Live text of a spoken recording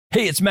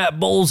Hey, it's Matt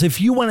Bowles.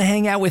 If you want to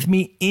hang out with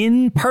me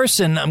in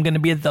person, I'm going to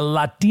be at the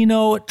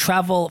Latino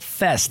Travel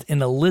Fest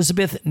in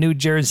Elizabeth, New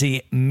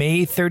Jersey,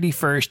 May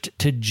 31st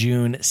to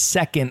June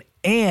 2nd.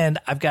 And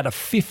I've got a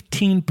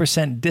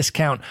 15%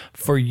 discount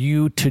for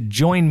you to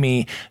join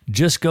me.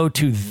 Just go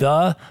to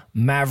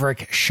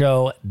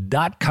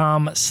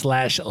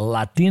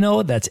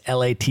themaverickshow.com/Latino. That's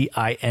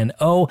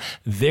Latino.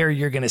 There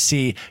you're going to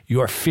see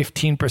your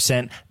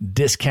 15%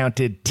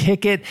 discounted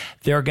ticket.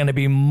 There are going to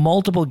be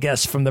multiple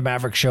guests from the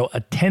Maverick Show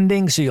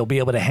attending, so you'll be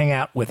able to hang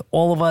out with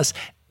all of us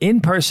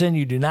in person.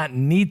 You do not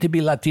need to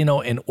be Latino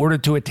in order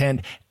to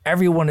attend.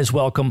 Everyone is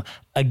welcome.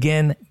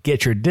 Again,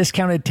 get your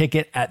discounted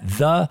ticket at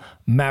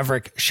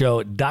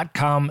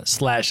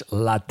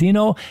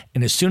themaverickshow.com/Latino.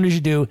 And as soon as you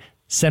do,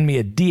 send me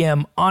a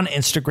DM on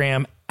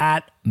Instagram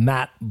at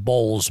Matt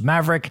Bowles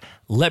Maverick.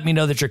 Let me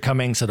know that you're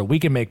coming so that we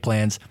can make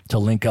plans to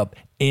link up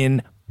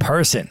in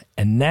person.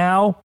 And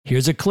now,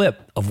 here's a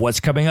clip of what's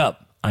coming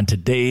up on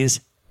today's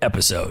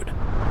episode.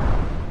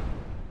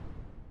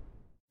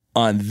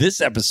 On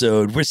this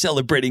episode, we're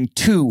celebrating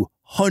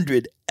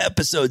 200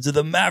 episodes of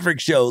The Maverick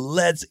Show.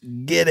 Let's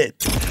get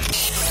it.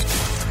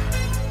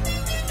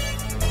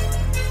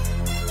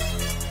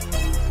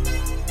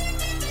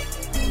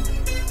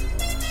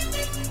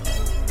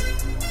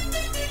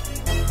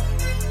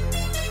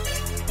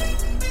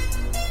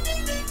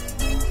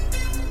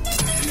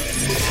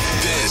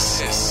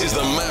 This is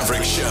The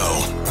Maverick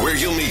Show, where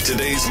you'll meet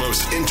today's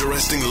most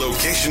interesting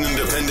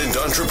location-independent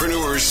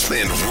entrepreneurs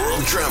and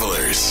world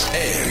travelers,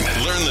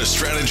 and learn the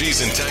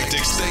strategies and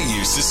tactics they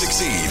use to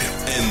succeed.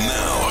 And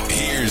now,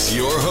 here's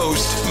your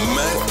host,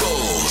 Matt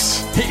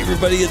Bowles. Hey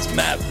everybody, it's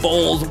Matt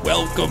Bowles.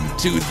 Welcome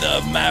to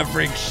The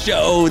Maverick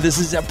Show. This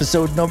is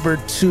episode number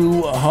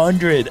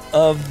 200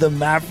 of The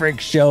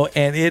Maverick Show,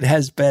 and it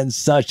has been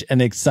such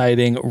an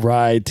exciting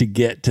ride to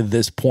get to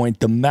this point.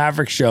 The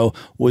Maverick Show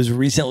was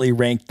recently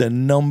ranked the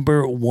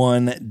number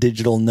one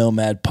digital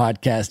nomad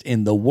podcast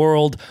in the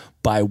world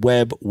by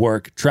Web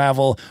Work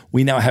Travel.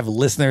 We now have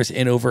listeners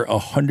in over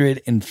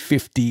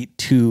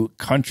 152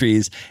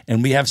 countries,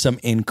 and we have some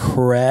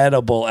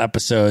incredible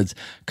episodes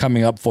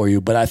coming up for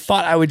you. But I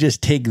thought I would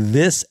just take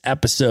this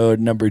episode,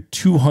 number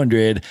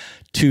 200,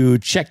 to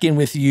check in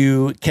with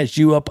you, catch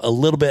you up a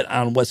little bit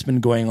on what's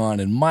been going on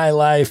in my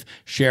life,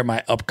 share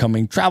my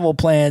upcoming travel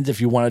plans if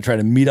you want to try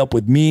to meet up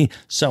with me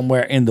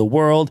somewhere in the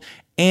world,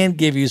 and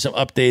give you some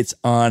updates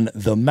on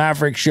The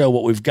Maverick Show,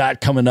 what we've got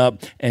coming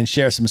up, and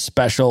share some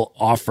special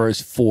offers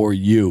for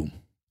you.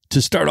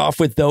 To start off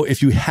with, though,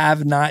 if you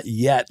have not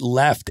yet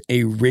left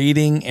a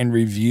rating and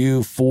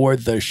review for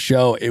the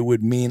show, it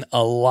would mean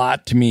a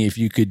lot to me if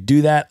you could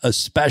do that,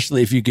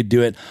 especially if you could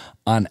do it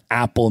on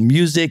Apple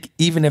Music,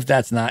 even if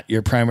that's not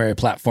your primary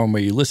platform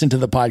where you listen to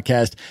the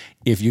podcast.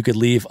 If you could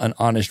leave an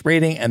honest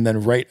rating and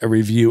then write a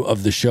review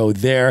of the show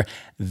there,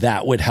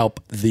 that would help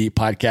the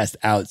podcast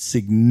out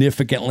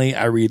significantly.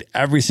 I read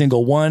every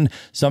single one.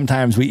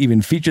 Sometimes we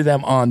even feature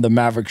them on the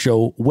Maverick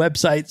Show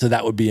website, so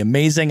that would be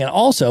amazing. And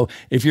also,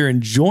 if you're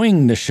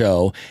enjoying the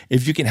show,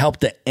 if you can help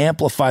to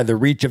amplify the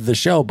reach of the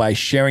show by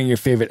sharing your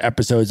favorite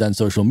episodes on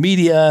social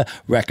media,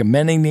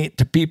 recommending it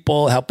to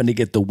people, helping to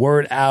get the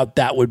word out,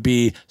 that would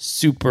be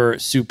super,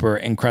 super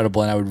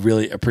incredible. And I would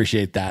really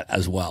appreciate that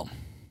as well.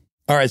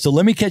 All right, so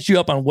let me catch you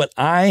up on what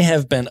I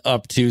have been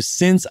up to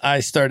since I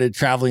started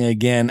traveling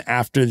again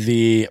after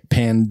the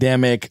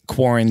pandemic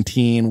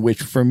quarantine,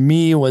 which for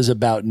me was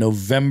about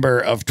November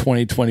of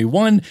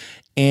 2021.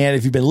 And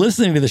if you've been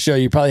listening to the show,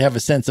 you probably have a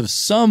sense of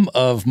some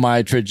of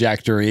my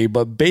trajectory.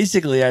 But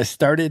basically, I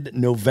started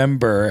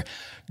November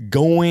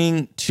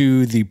going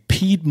to the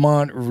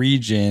Piedmont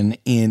region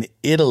in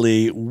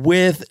Italy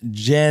with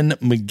Jen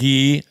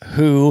McGee,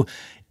 who,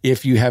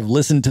 if you have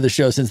listened to the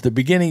show since the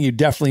beginning, you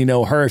definitely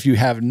know her. If you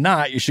have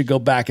not, you should go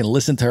back and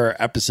listen to her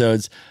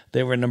episodes.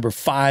 They were number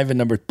 5 and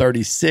number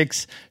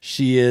 36.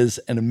 She is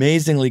an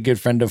amazingly good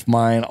friend of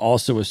mine,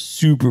 also a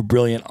super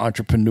brilliant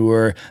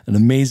entrepreneur, an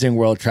amazing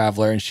world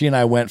traveler. And she and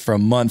I went for a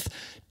month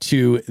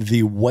to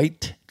the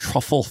White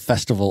Truffle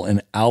Festival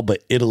in Alba,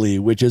 Italy,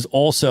 which is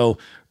also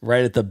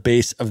right at the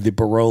base of the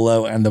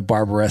Barolo and the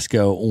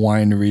Barbaresco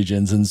wine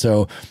regions. And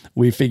so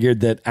we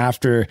figured that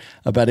after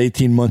about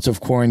 18 months of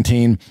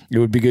quarantine, it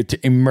would be good to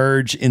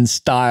emerge in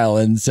style.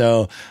 And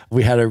so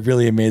we had a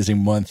really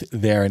amazing month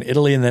there in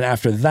Italy. And then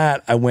after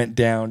that, I went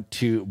down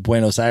to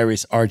Buenos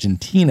Aires,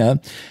 Argentina.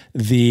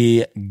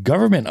 The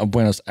government of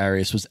Buenos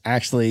Aires was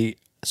actually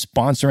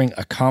sponsoring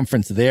a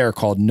conference there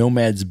called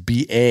Nomads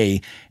BA,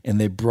 and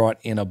they brought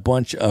in a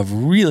bunch of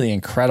really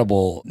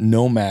incredible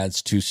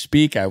nomads to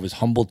speak. I was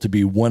humbled to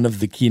be one of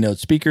the keynote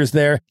speakers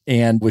there,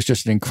 and was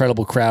just an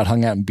incredible crowd.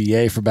 Hung out in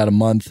BA for about a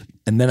month.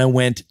 And then I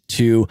went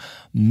to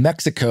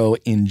Mexico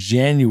in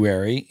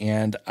January,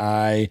 and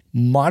I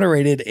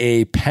moderated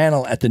a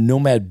panel at the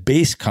Nomad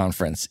Base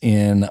Conference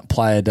in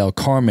Playa del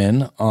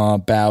Carmen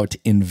about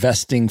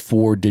investing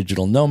for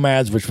digital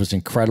nomads, which was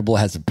incredible.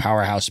 Had some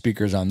powerhouse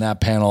speakers on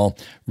that panel.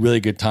 Really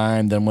good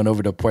time. Then went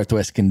over to Puerto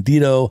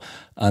Escondido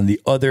on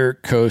the other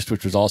coast,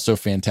 which was also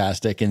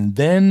fantastic. And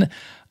then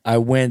I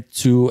went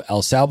to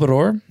El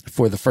Salvador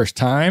for the first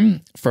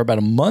time for about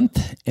a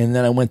month. And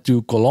then I went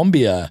to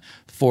Colombia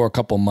for a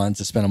couple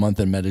months. I spent a month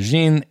in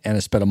Medellin and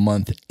I spent a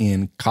month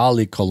in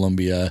Cali,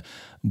 Colombia,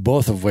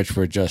 both of which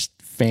were just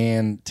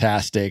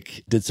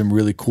fantastic. Did some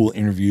really cool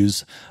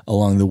interviews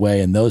along the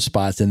way in those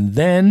spots. And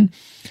then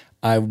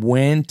I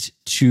went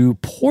to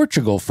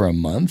Portugal for a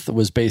month. I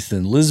was based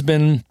in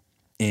Lisbon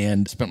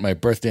and spent my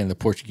birthday in the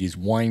Portuguese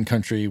wine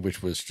country,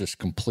 which was just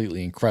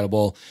completely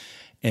incredible.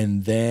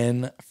 And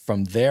then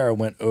from there, I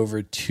went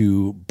over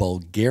to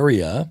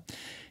Bulgaria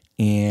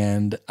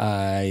and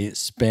I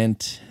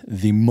spent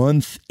the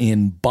month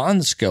in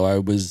Bansko. I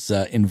was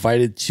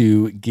invited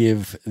to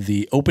give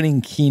the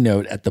opening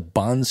keynote at the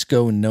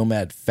Bansko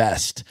Nomad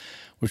Fest,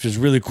 which was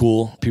really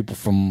cool. People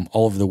from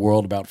all over the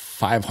world, about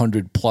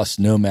 500 plus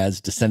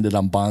nomads, descended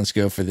on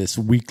Bansko for this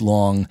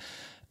week-long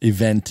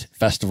event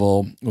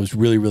festival. It was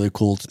really, really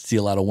cool to see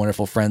a lot of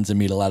wonderful friends and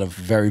meet a lot of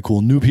very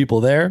cool new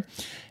people there.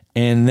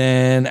 And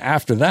then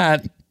after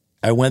that,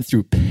 I went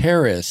through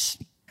Paris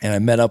and I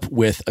met up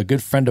with a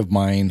good friend of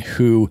mine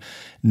who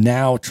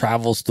now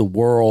travels the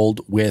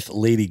world with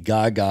Lady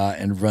Gaga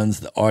and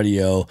runs the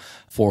audio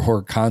for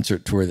her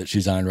concert tour that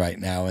she's on right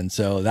now. And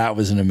so that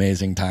was an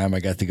amazing time. I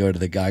got to go to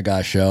the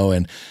Gaga show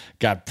and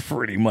got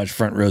pretty much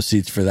front row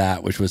seats for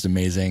that, which was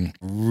amazing.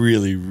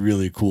 Really,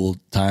 really cool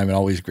time and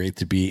always great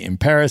to be in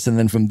Paris. And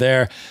then from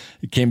there,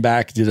 I came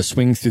back, did a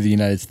swing through the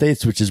United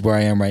States, which is where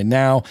I am right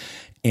now.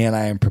 And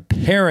I am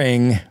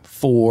preparing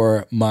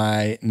for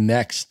my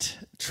next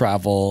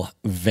travel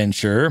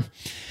venture,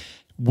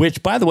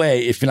 which, by the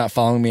way, if you're not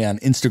following me on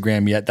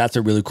Instagram yet, that's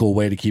a really cool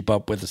way to keep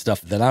up with the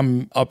stuff that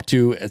I'm up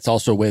to. It's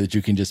also a way that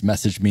you can just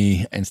message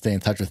me and stay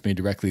in touch with me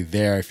directly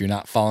there. If you're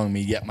not following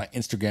me yet, my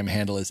Instagram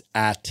handle is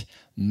at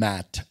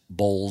Matt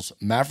Bowles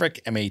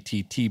Maverick,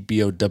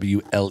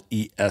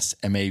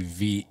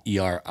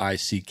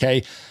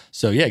 MattBowlesMaverick.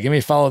 So yeah, give me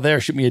a follow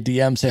there. Shoot me a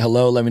DM, say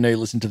hello. Let me know you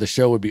listen to the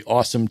show. It would be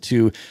awesome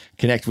to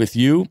connect with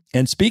you.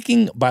 And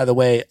speaking, by the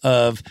way,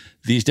 of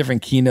these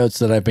different keynotes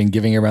that I've been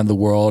giving around the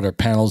world or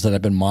panels that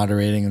I've been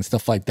moderating and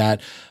stuff like that,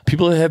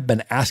 people have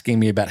been asking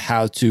me about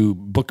how to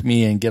book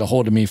me and get a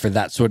hold of me for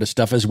that sort of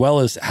stuff, as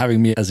well as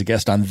having me as a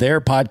guest on their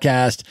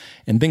podcast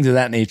and things of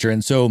that nature.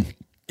 And so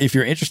if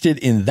you're interested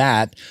in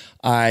that,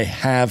 I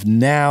have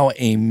now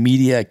a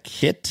media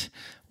kit,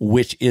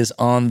 which is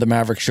on the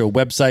Maverick Show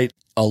website,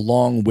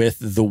 along with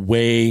the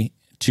way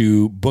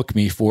to book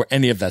me for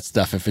any of that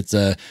stuff. If it's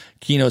a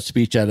keynote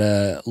speech at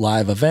a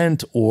live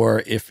event,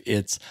 or if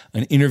it's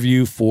an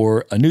interview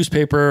for a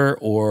newspaper,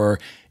 or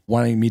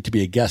wanting me to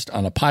be a guest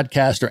on a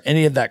podcast, or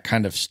any of that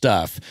kind of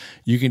stuff,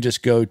 you can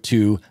just go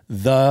to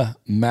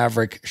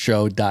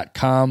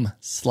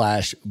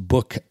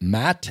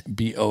themaverickshow.com/bookmatt,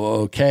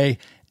 BOOKMATT.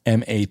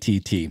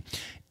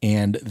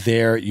 And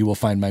there you will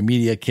find my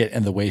media kit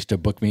and the ways to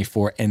book me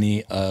for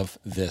any of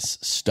this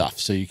stuff.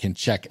 So you can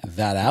check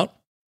that out.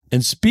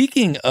 And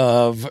speaking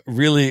of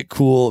really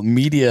cool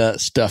media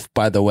stuff,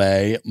 by the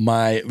way,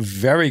 my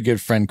very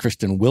good friend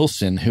Kristen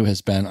Wilson, who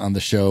has been on the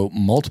show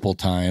multiple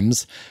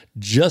times,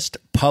 just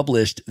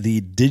published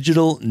the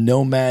Digital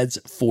Nomads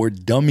for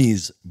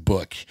Dummies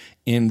book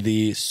in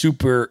the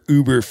super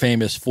uber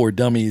famous For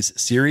Dummies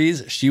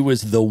series. She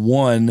was the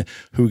one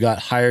who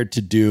got hired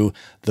to do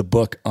the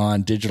book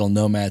on digital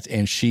nomads,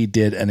 and she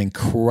did an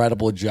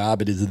incredible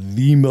job. It is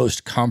the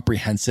most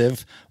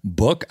comprehensive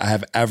book I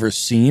have ever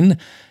seen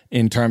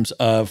in terms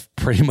of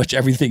pretty much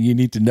everything you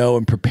need to know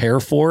and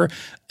prepare for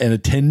and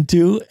attend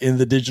to in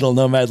the digital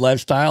nomad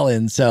lifestyle.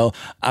 And so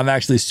I'm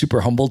actually super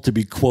humbled to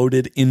be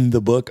quoted in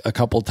the book a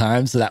couple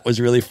times. So that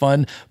was really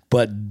fun,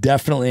 but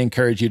definitely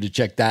encourage you to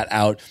check that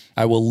out.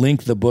 I will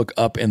link the book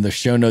up in the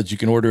show notes. You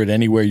can order it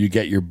anywhere you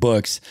get your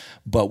books,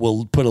 but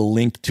we'll put a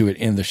link to it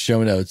in the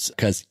show notes,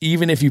 because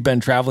even if you've been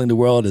traveling the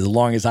world as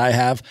long as I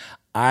have,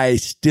 I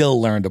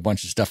still learned a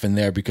bunch of stuff in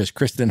there, because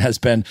Kristen has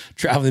been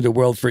traveling the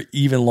world for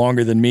even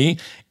longer than me.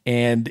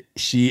 And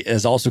she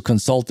has also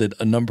consulted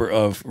a number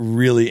of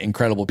really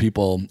incredible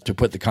people to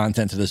put the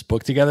content of this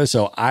book together.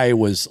 So I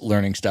was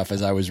learning stuff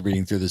as I was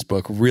reading through this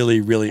book.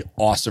 Really, really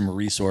awesome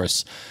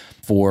resource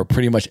for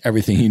pretty much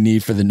everything you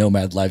need for the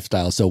nomad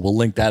lifestyle. So we'll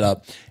link that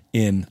up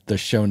in the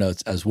show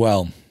notes as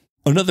well.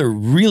 Another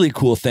really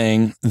cool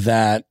thing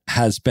that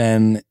has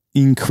been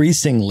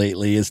increasing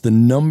lately is the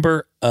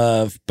number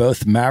of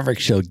both Maverick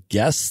Show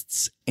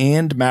guests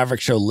and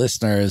Maverick Show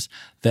listeners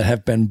that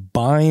have been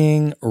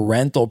buying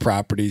rental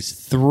properties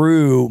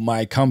through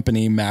my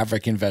company,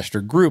 Maverick Investor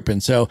Group.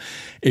 And so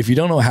if you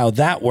don't know how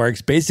that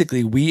works,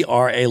 basically we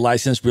are a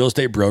licensed real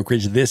estate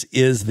brokerage. This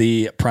is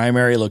the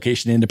primary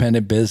location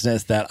independent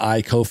business that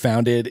I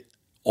co-founded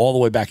all the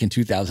way back in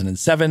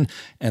 2007,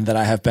 and that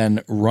I have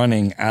been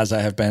running as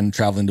I have been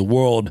traveling the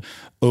world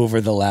over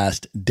the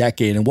last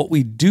decade. And what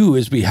we do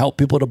is we help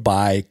people to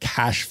buy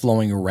cash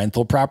flowing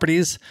rental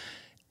properties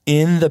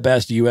in the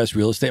best US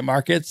real estate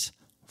markets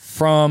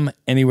from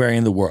anywhere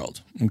in the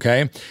world.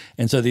 Okay.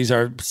 And so these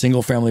are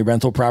single family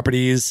rental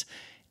properties.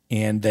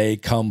 and they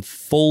come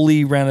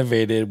fully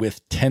renovated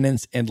with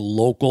tenants and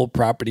local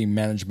property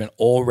management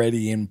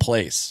already in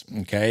place.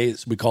 Okay.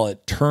 So we call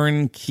it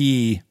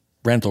turnkey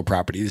rental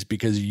properties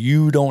because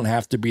you don't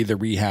have to be the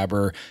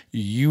rehabber.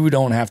 You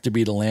don't have to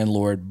be the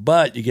landlord,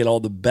 but you get all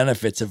the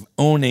benefits of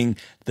owning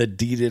the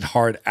deeded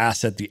hard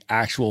asset, the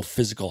actual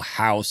physical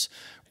house.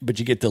 But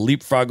you get to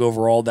leapfrog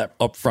over all that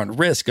upfront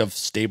risk of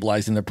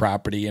stabilizing the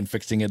property and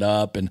fixing it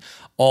up and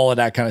all of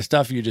that kind of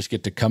stuff. You just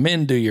get to come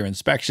in, do your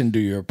inspection, do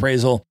your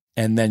appraisal,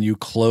 and then you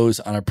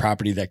close on a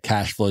property that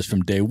cash flows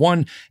from day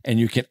one, and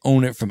you can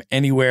own it from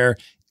anywhere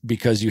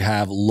because you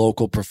have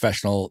local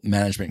professional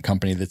management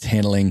company that's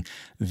handling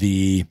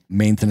the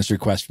maintenance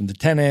request from the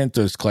tenant,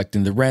 those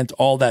collecting the rent,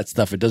 all that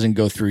stuff. It doesn't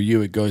go through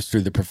you. It goes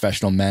through the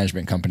professional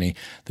management company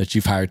that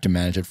you've hired to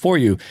manage it for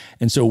you.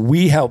 And so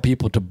we help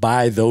people to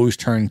buy those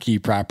turnkey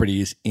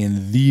properties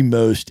in the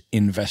most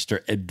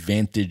investor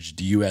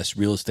advantaged U.S.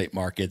 real estate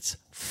markets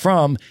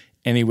from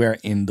anywhere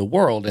in the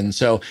world. And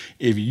so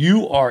if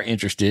you are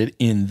interested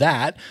in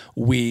that,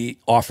 we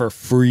offer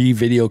free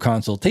video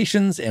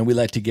consultations, and we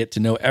like to get to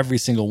know every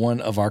single one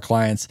of our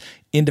clients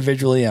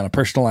individually on a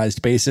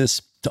personalized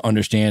basis to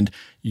understand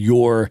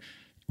your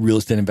real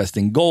estate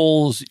investing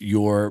goals,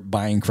 your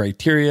buying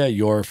criteria,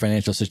 your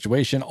financial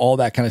situation, all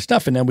that kind of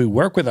stuff. And then we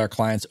work with our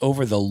clients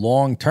over the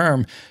long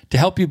term to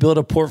help you build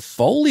a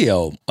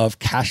portfolio of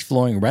cash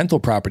flowing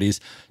rental properties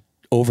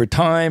over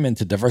time and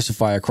to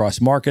diversify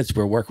across markets.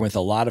 We're working with a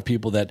lot of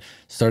people that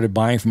started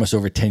buying from us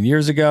over 10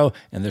 years ago,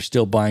 and they're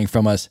still buying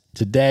from us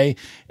today.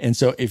 And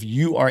so if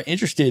you are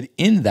interested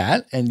in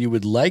that and you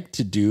would like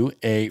to do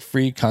a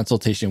free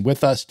consultation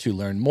with us to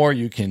learn more,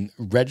 you can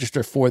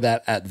register for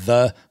that at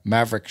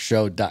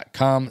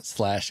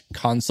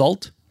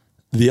themaverickshow.com/consult.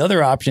 The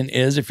other option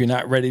is if you're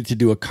not ready to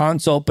do a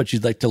consult, but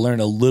you'd like to learn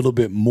a little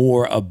bit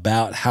more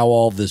about how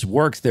all of this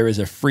works, there is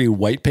a free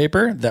white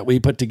paper that we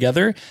put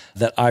together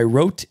that I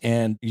wrote,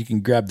 and you can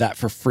grab that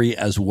for free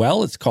as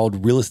well. It's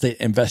called Real Estate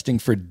Investing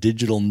for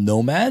Digital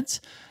Nomads: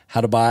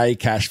 How to Buy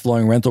Cash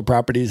Flowing Rental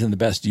Properties in the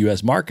Best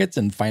U.S. Markets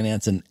and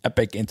Finance an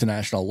Epic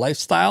International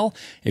Lifestyle.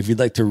 If you'd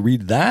like to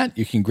read that,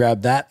 you can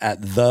grab that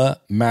at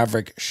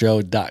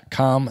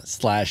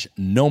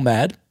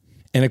themaverickshow.com/nomad.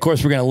 And of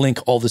course, we're going to link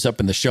all this up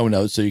in the show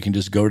notes. So you can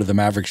just go to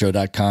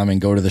themaverickshow.com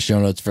and go to the show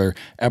notes for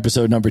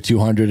episode number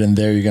 200. And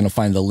there you're going to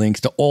find the links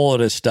to all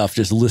of this stuff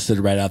just listed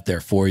right out there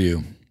for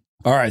you.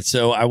 All right.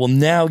 So I will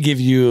now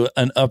give you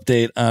an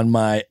update on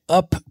my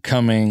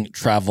upcoming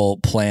travel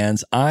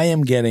plans. I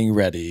am getting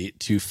ready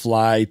to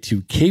fly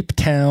to Cape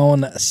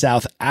Town,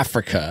 South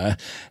Africa,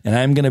 and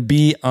I'm going to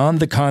be on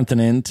the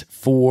continent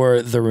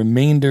for the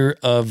remainder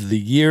of the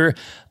year.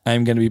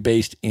 I'm going to be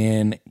based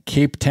in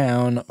Cape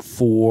Town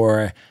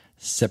for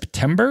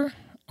September.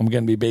 I'm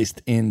going to be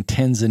based in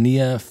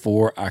Tanzania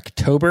for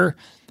October.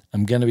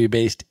 I'm going to be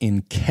based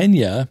in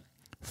Kenya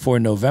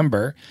for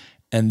November.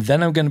 And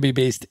then I'm going to be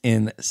based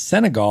in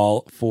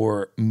Senegal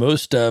for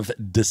most of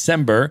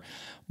December.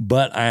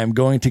 But I am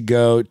going to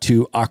go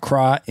to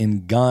Accra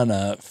in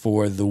Ghana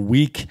for the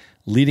week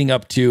leading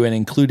up to and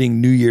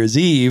including New Year's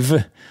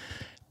Eve,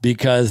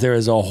 because there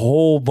is a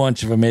whole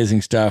bunch of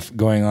amazing stuff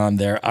going on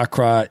there.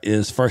 Accra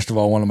is, first of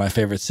all, one of my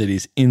favorite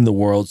cities in the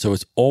world, so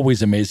it's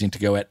always amazing to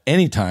go at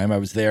any time. I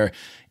was there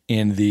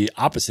in the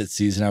opposite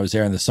season. I was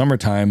there in the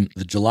summertime,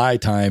 the July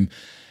time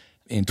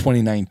in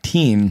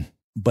 2019,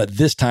 but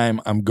this time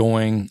I'm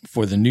going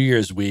for the New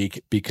Year's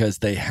week because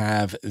they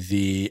have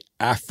the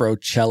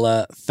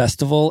Afrochella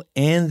Festival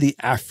and the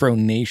Afro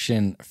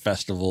Nation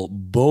Festival,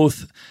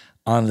 both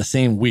on the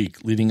same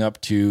week leading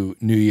up to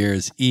New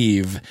Year's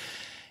Eve.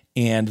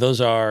 And those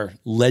are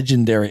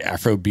legendary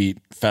Afrobeat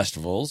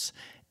festivals.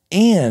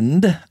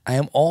 And I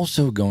am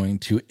also going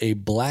to a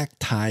black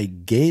tie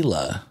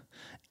gala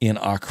in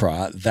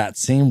Accra that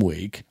same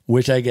week,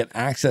 which I get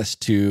access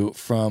to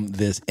from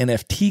this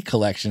NFT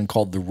collection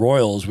called The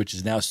Royals, which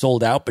is now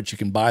sold out, but you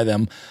can buy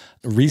them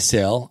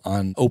resale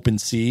on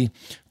OpenSea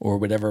or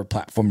whatever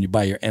platform you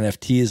buy your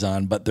NFTs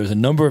on. But there's a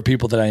number of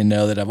people that I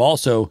know that have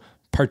also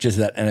purchase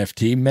that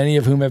NFT, many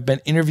of whom have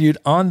been interviewed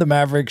on The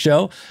Maverick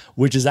Show,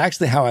 which is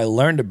actually how I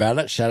learned about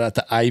it. Shout out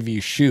to Ivy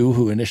Shu,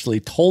 who initially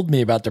told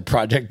me about the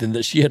project and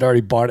that she had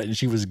already bought it and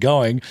she was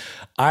going.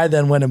 I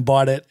then went and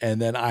bought it,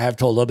 and then I have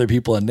told other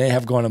people and they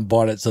have gone and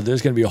bought it. So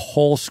there's going to be a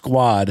whole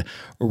squad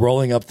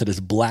rolling up to this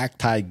black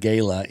tie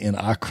gala in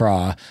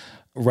Accra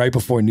right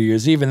before New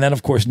Year's Eve. And then,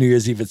 of course, New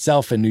Year's Eve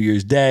itself and New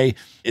Year's Day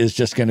is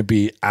just going to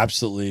be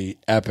absolutely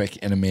epic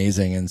and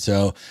amazing. And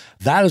so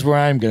that is where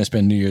I'm going to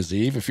spend New Year's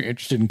Eve. If you're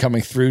interested in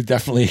coming through,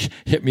 definitely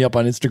hit me up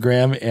on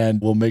Instagram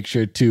and we'll make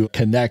sure to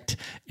connect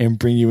and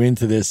bring you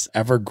into this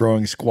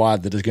ever-growing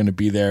squad that is going to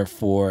be there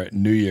for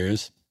New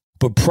Year's.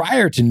 But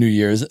prior to New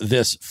Year's,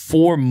 this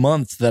 4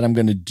 months that I'm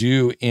going to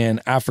do in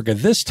Africa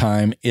this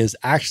time is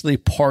actually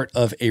part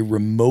of a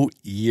remote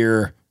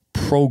year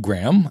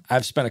program.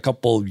 I've spent a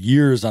couple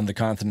years on the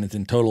continent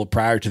in total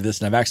prior to this,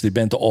 and I've actually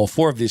been to all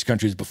 4 of these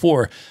countries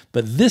before.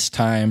 But this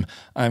time,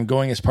 I'm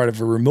going as part of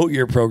a remote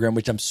year program,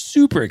 which I'm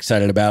super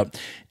excited about.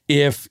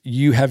 If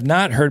you have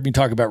not heard me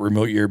talk about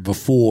remote year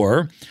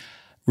before,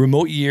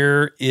 Remote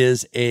Year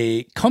is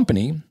a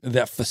company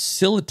that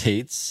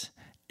facilitates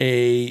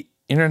a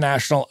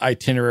international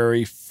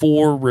itinerary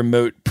for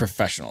remote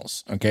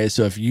professionals. Okay,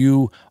 so if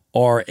you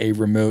are a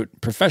remote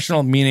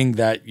professional, meaning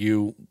that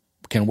you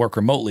can work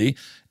remotely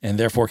and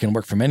therefore can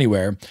work from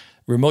anywhere,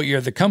 Remote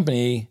Year, the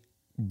company,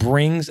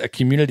 brings a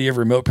community of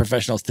remote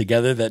professionals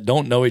together that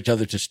don't know each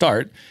other to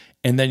start.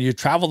 And then you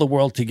travel the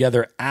world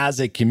together as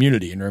a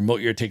community. And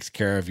Remote Year takes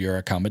care of your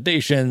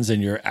accommodations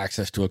and your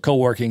access to a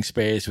co-working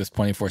space with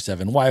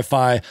 24/7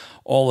 Wi-Fi,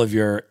 all of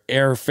your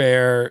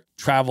airfare,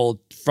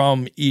 travel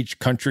from each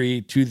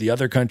country to the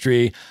other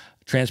country,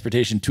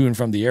 transportation to and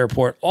from the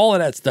airport, all of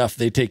that stuff,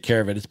 they take care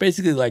of it. It's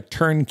basically like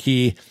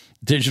turnkey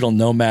digital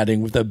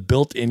nomading with a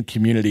built-in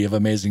community of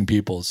amazing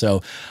people.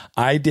 So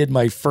I did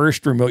my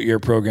first Remote Year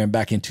program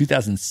back in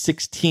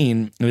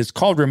 2016, and it's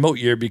called Remote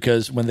Year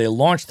because when they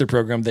launched the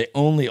program, they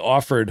only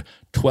offered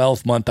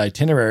 12-month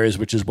itineraries,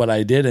 which is what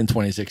I did in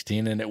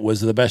 2016, and it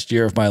was the best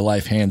year of my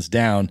life, hands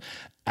down.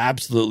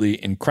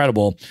 Absolutely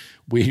incredible.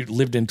 We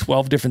lived in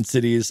 12 different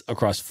cities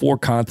across 4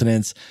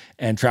 continents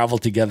and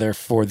traveled together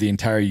for the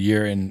entire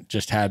year and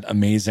just had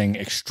amazing,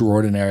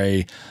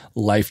 extraordinary,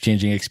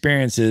 life-changing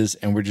experiences.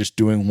 And we're just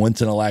doing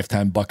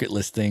once-in-a-lifetime bucket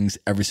list things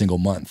every single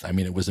month. I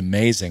mean, it was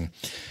amazing.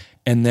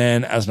 And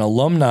then as an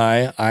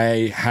alumni,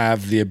 I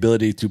have the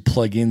ability to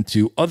plug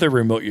into other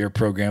Remote Year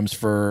programs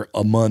for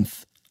a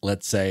month.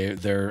 Let's say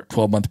they're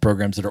 12-month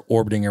programs that are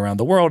orbiting around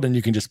the world, and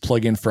you can just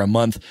plug in for a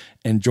month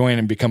and join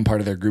and become part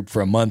of their group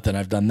for a month. And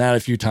I've done that a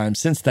few times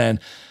since then.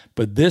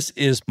 But this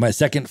is my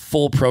second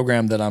full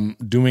program that I'm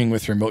doing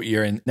with Remote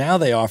Year. And now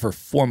they offer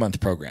 4-month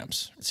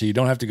programs. So you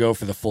don't have to go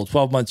for the full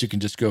 12 months. You can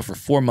just go for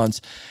 4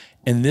 months.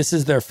 And this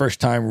is their first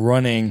time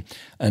running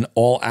an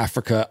all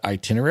Africa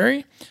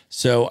itinerary.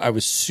 So I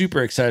was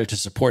super excited to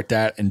support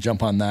that and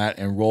jump on that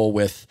and roll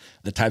with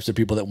the types of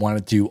people that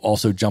wanted to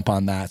also jump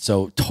on that.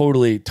 So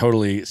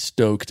totally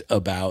stoked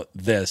about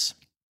this.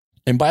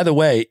 And by the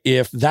way,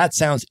 if that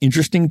sounds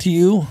interesting to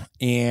you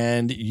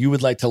and you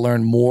would like to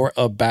learn more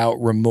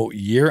about Remote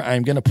Year,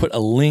 I'm going to put a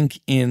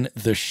link in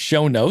the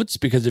show notes,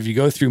 because if you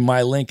go through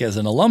my link as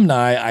an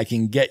alumni, I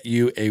can get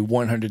you a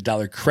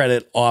 $100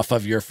 credit off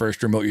of your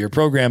first Remote Year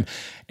program.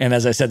 And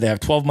as I said, they have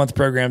 12-month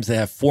programs, they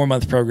have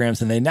 4-month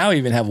programs, and they now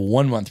even have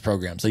 1-month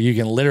programs. So you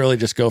can literally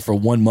just go for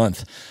 1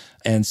 month.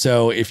 And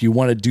so if you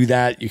want to do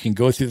that, you can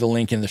go through the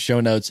link in the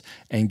show notes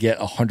and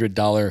get a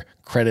 $100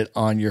 credit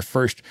on your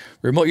first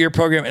Remote Year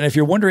program. And if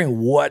you're wondering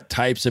what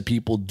types of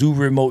people do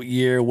Remote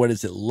Year, what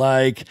is it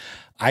like,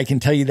 I can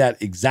tell you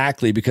that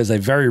exactly, because I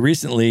very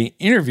recently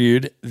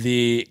interviewed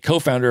the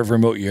co-founder of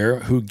Remote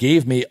Year, who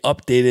gave me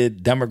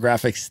updated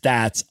demographic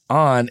stats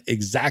on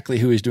exactly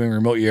who is doing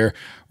Remote Year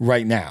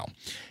right now.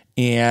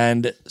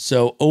 And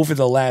so over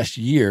the last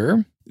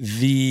year,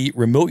 the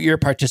Remote Year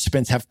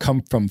participants have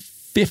come from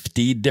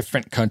 50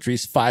 different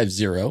countries,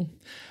 50.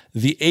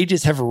 The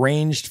ages have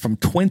ranged from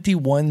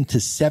 21 to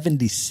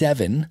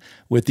 77,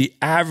 with the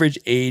average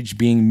age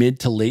being mid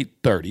to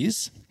late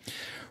 30s.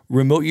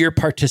 Remote Year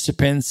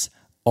participants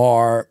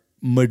are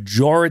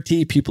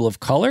majority people of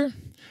color.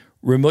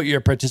 Remote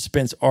Year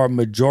participants are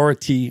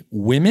majority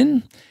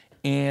women.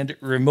 And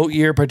Remote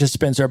Year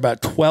participants are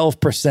about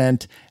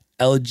 12%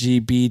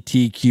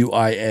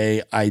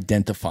 LGBTQIA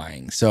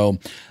identifying. So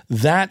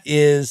that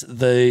is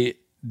the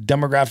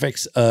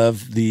demographics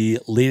of the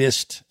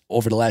latest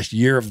over the last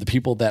year of the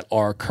people that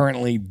are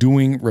currently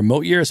doing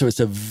Remote Year. So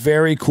it's a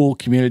very cool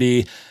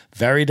community,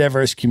 very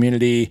diverse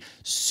community,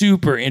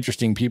 super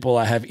interesting people.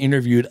 I have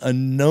interviewed a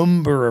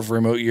number of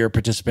Remote Year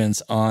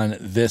participants on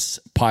this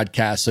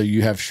podcast. So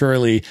you have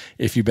surely,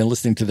 if you've been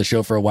listening to the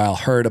show for a while,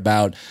 heard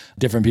about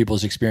different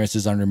people's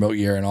experiences on Remote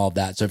Year and all of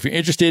that. So if you're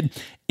interested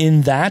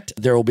in that,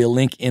 there will be a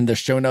link in the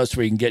show notes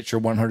where you can get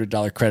your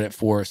 $100 credit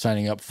for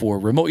signing up for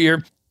Remote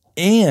Year.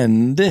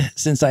 And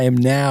since I am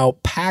now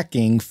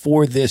packing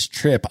for this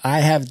trip, I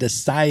have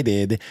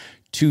decided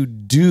to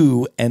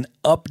do an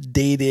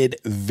updated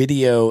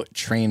video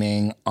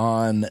training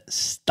on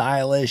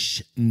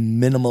stylish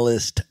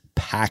minimalist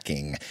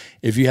packing.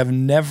 If you have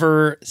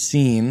never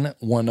seen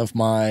one of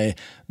my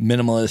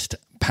minimalist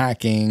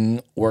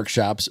packing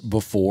workshops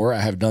before,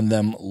 I have done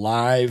them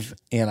live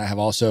and I have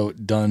also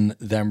done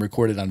them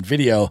recorded on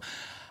video.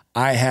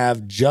 I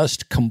have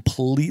just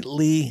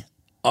completely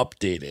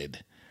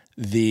updated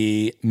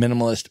the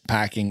minimalist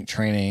packing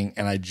training,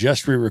 and I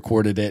just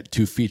re-recorded it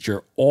to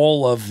feature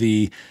all of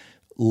the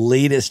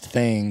latest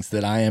things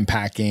that I am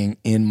packing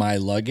in my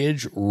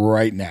luggage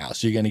right now.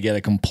 So you're going to get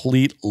a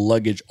complete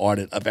luggage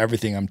audit of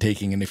everything I'm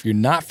taking. And if you're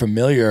not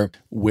familiar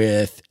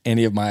with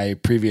any of my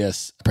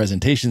previous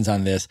presentations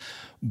on this,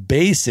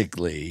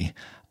 basically,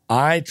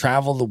 I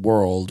travel the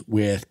world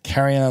with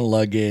carry-on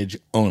luggage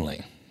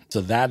only. So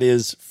that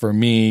is, for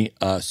me,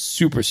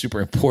 super,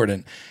 super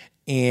important.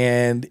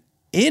 And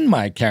in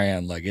my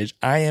carry-on luggage,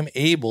 I am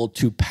able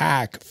to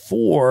pack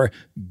for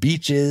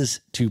beaches,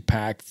 to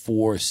pack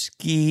for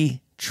ski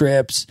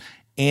trips,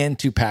 and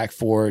to pack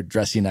for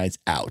dressy nights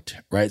out,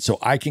 right? So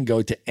I can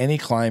go to any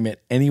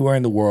climate, anywhere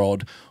in the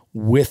world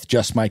with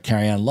just my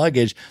carry-on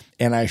luggage,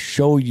 and I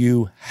show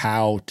you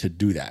how to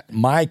do that.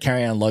 My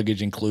carry-on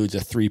luggage includes a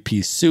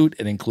 3-piece suit.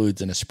 It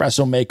includes an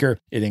espresso maker.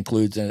 It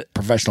includes a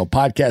professional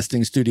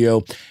podcasting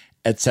studio,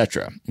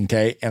 etc.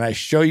 Okay. And I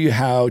show you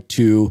how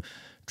to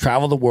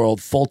travel the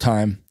world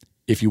full-time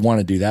if you want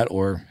to do that,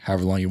 or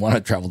however long you want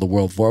to travel the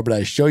world for. But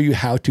I show you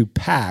how to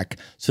pack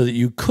so that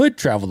you could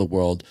travel the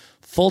world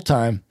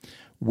full-time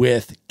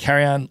with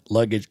carry-on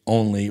luggage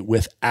only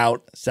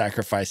without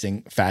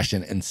sacrificing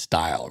fashion and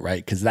style,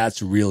 right? Because that's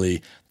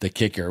really the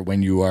kicker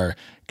when you are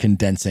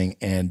condensing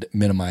and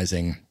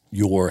minimizing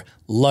your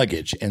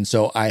luggage. And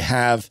so I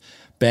have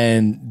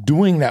been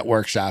doing that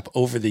workshop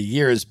over the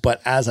years, but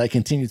as I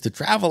continue to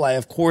travel, I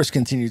of course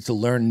continue to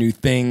learn new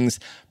things,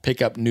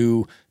 pick up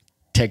new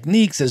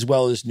techniques as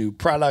well as new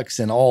products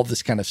and all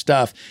this kind of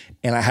stuff.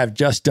 And I have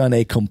just done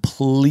a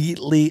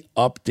completely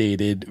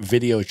updated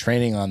video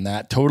training on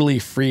that, totally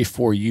free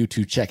for you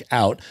to check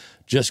out.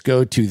 Just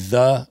go to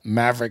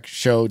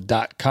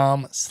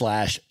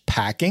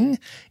themaverickshow.com/packing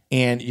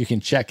and you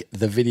can check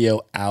the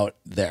video out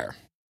there.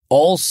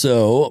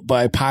 Also,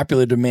 by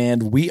popular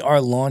demand, we are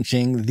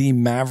launching the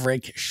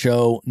Maverick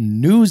Show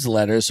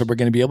newsletter. So we're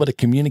going to be able to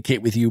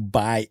communicate with you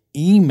by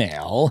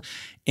email.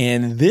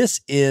 And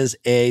this is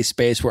a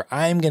space where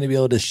I'm going to be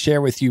able to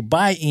share with you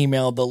by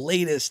email the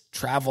latest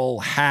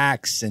travel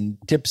hacks and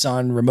tips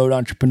on remote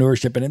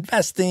entrepreneurship and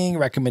investing,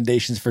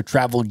 recommendations for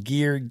travel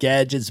gear,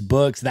 gadgets,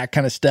 books, that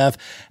kind of stuff,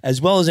 as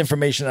well as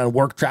information on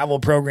work travel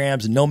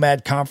programs and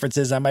nomad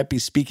conferences I might be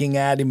speaking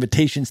at,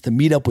 invitations to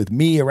meet up with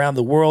me around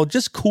the world,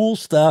 just cool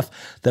stuff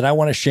that I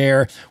want to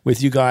share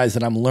with you guys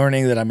that I'm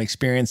learning, that I'm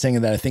experiencing,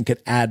 and that I think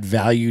could add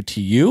value to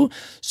you.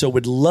 So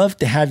would love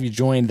to have you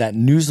join that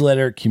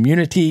newsletter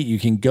community. You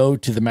can go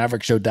to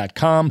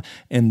themaverickshow.com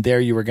and there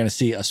you are going to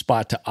see a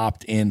spot to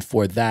opt in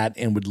for that,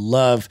 and would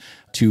love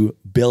to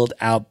build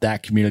out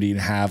that community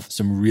and have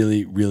some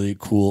really, really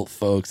cool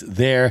folks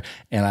there.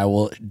 And I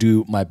will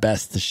do my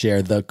best to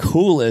share the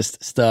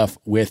coolest stuff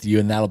with you.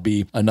 And that'll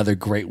be another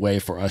great way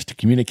for us to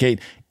communicate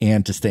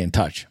and to stay in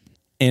touch.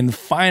 And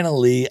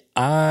finally,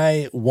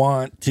 I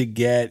want to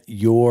get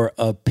your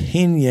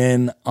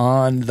opinion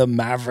on the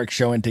Maverick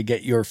Show and to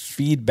get your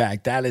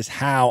feedback. That is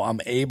how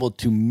I'm able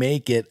to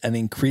make it an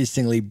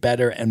increasingly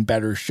better and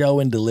better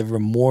show and deliver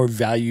more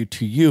value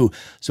to you.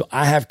 So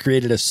I have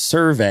created a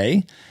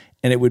survey,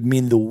 and it would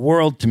mean the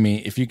world to me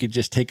if you could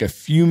just take a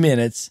few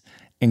minutes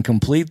and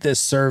complete this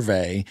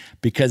survey,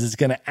 because it's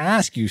going to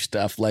ask you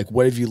stuff like,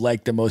 what have you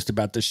liked the most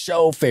about the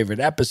show, favorite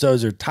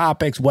episodes or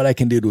topics, what I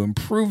can do to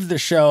improve the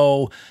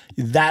show,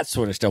 that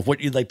sort of stuff,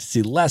 what you'd like to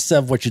see less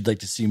of, what you'd like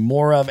to see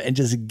more of, and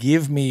just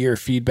give me your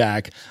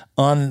feedback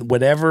on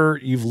whatever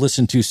you've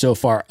listened to so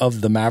far of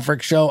the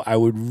Maverick Show. I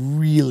would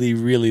really,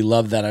 really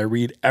love that. I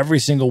read every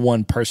single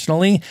one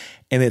personally,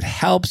 and it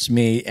helps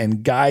me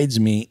and guides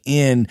me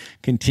in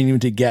continuing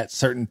to get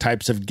certain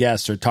types of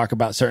guests or talk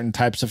about certain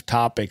types of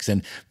topics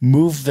and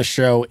move the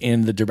show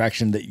in the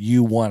direction that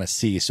you want to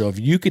see. So if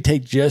you could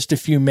take just a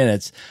few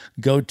minutes,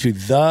 go to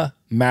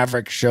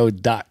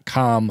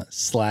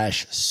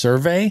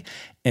themaverickshow.com/survey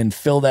and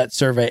fill that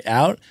survey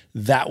out,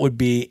 that would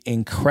be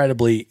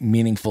incredibly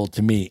meaningful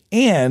to me.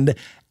 And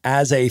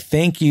as a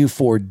thank you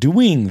for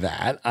doing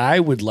that,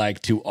 I would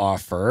like to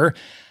offer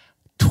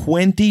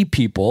 20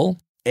 people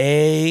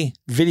a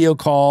video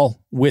call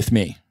with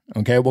me.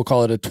 Okay, we'll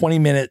call it a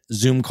 20-minute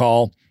Zoom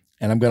call,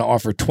 and I'm going to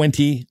offer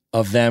 20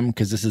 of them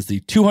because this is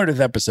the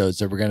 200th episode.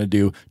 So we're going to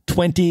do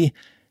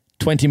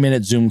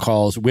 20-minute Zoom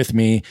calls with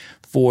me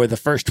for the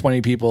first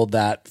 20 people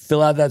that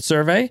fill out that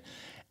survey.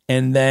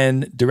 And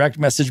then direct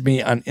message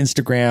me on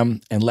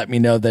Instagram and let me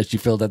know that you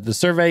filled out the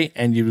survey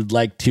and you would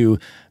like to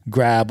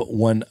grab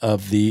one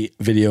of the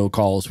video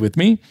calls with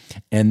me.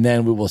 And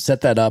then we will set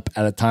that up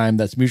at a time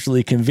that's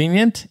mutually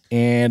convenient,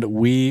 and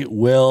we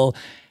will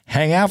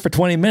hang out for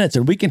 20 minutes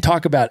and we can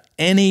talk about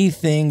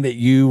anything that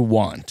you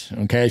want.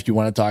 Okay. If you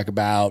want to talk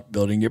about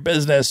building your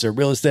business or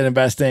real estate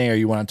investing, or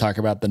you want to talk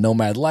about the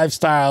nomad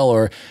lifestyle,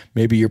 or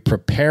maybe you're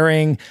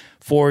preparing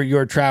for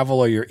your travel,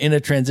 or you're in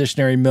a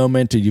transitionary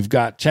moment, or you've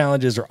got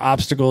challenges or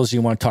obstacles,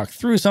 you want to talk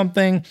through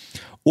something,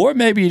 or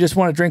maybe you just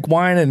want to drink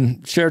wine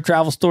and share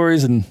travel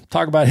stories and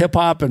talk about hip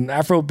hop and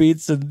Afro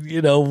beats and,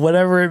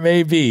 whatever it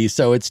may be.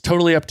 So it's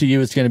totally up to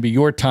you. It's going to be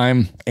your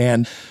time.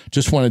 And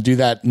just want to do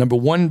that, number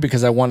one,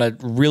 because I want to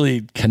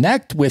really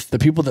connect with the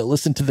people that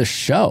listen to the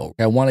show.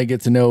 I want to get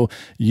to know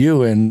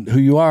you and who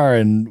you are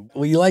and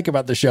what you like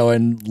about the show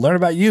and learn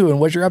about you and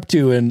what you're up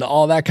to and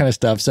all that kind of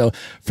stuff. So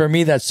for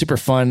me, that's super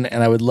fun.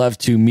 And I would love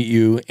to meet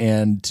you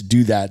and to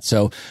do that.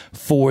 So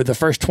for the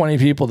first 20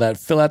 people that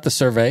fill out the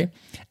survey,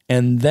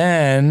 and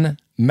then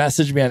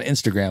message me on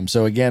Instagram.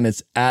 So again,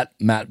 it's at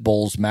Matt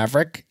Bowles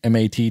Maverick,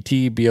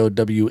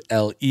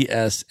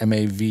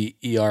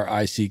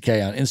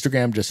 MattBowlesMaverick on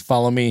Instagram. Just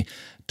follow me,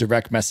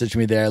 direct message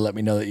me there. Let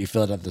me know that you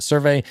filled out the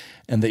survey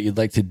and that you'd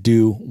like to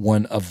do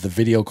one of the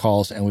video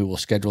calls, and we will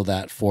schedule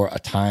that for a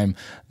time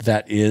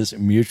that is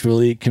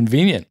mutually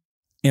convenient.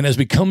 And as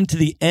we come to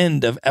the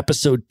end of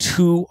episode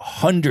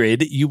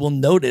 200, you will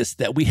notice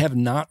that we have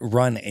not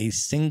run a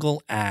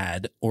single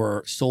ad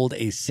or sold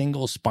a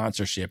single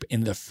sponsorship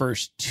in the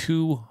first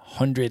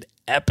 200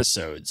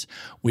 episodes,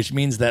 which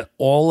means that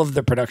all of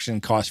the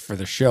production costs for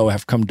the show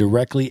have come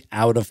directly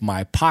out of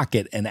my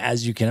pocket. And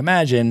as you can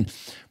imagine,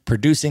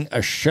 producing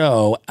a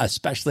show,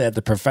 especially at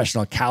the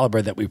professional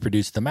caliber that we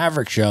produce the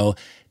Maverick Show,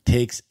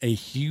 takes a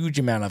huge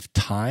amount of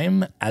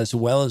time as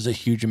well as a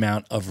huge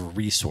amount of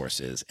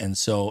resources. And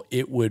so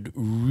it would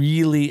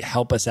really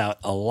help us out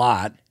a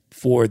lot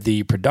for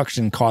the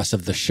production costs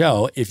of the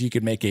show if you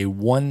could make a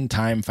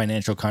one-time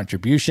financial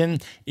contribution.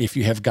 If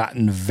you have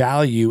gotten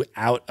value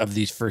out of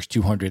these first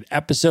 200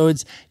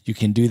 episodes, you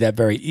can do that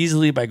very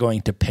easily by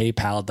going to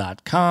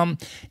paypal.com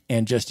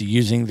and just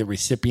using the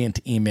recipient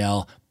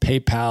email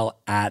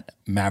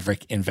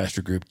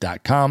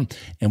paypal@maverickinvestorgroup.com,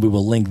 and we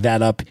will link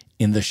that up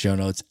in the show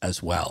notes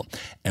as well.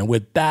 And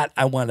with that,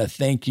 I want to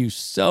thank you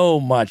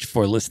so much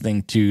for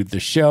listening to the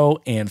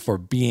show and for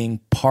being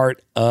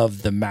part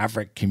of the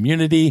Maverick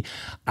community.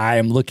 I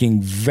am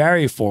looking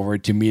very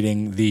forward to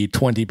meeting the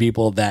 20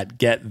 people that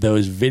get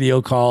those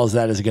video calls.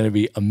 That is going to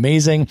be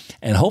amazing,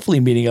 and hopefully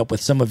meeting up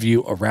with some of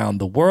you around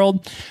the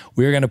world.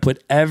 We're going to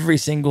put every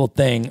single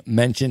thing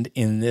mentioned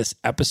in this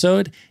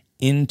episode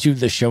into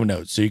the show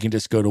notes. So you can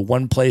just go to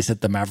one place at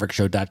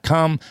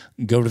themaverickshow.com,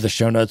 go to the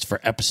show notes for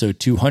episode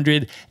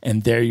 200,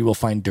 and there you will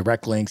find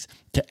direct links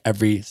to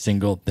every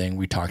single thing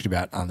we talked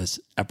about on this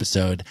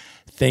episode.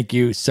 Thank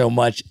you so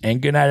much, and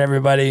good night,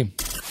 everybody.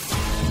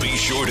 Be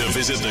sure to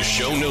visit the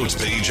show notes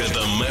page at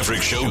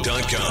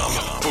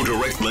themaverickshow.com for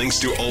direct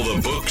links to all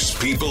the books,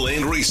 people,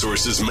 and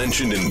resources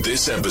mentioned in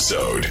this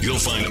episode. You'll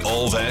find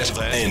all that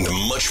and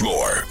much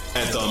more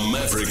at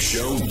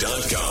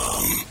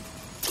themaverickshow.com.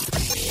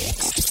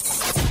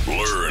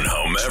 Learn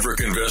how Maverick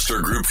Investor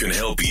Group can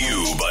help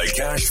you buy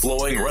cash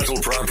flowing rental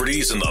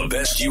properties in the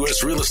best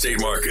U.S. real estate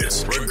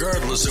markets,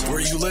 regardless of where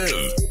you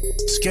live.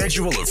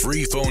 Schedule a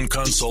free phone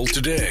consult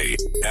today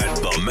at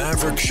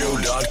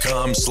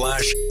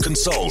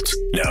themaverickshow.com/consult.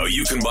 Now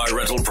you can buy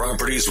rental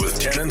properties with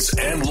tenants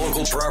and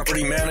local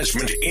property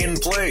management in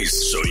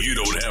place, so you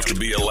don't have to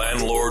be a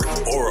landlord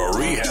or a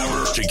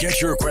rehabber. To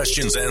get your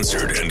questions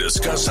answered and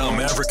discuss how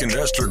Maverick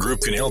Investor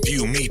Group can help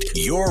you meet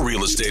your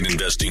real estate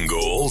investing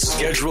goals,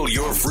 schedule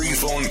your free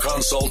phone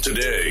consult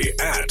today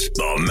at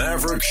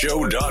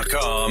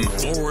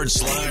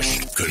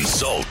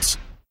themaverickshow.com/consult.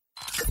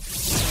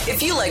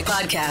 If you like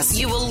podcasts,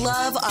 you will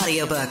love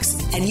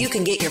audiobooks, and you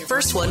can get your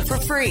first one for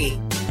free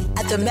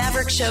at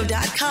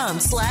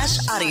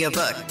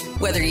themaverickshow.com/audiobook.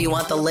 Whether you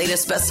want the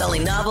latest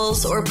best-selling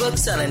novels or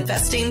books on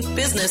investing,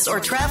 business, or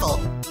travel,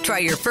 try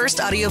your first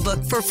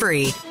audiobook for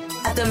free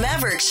at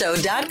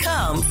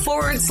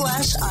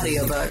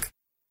themaverickshow.com/audiobook.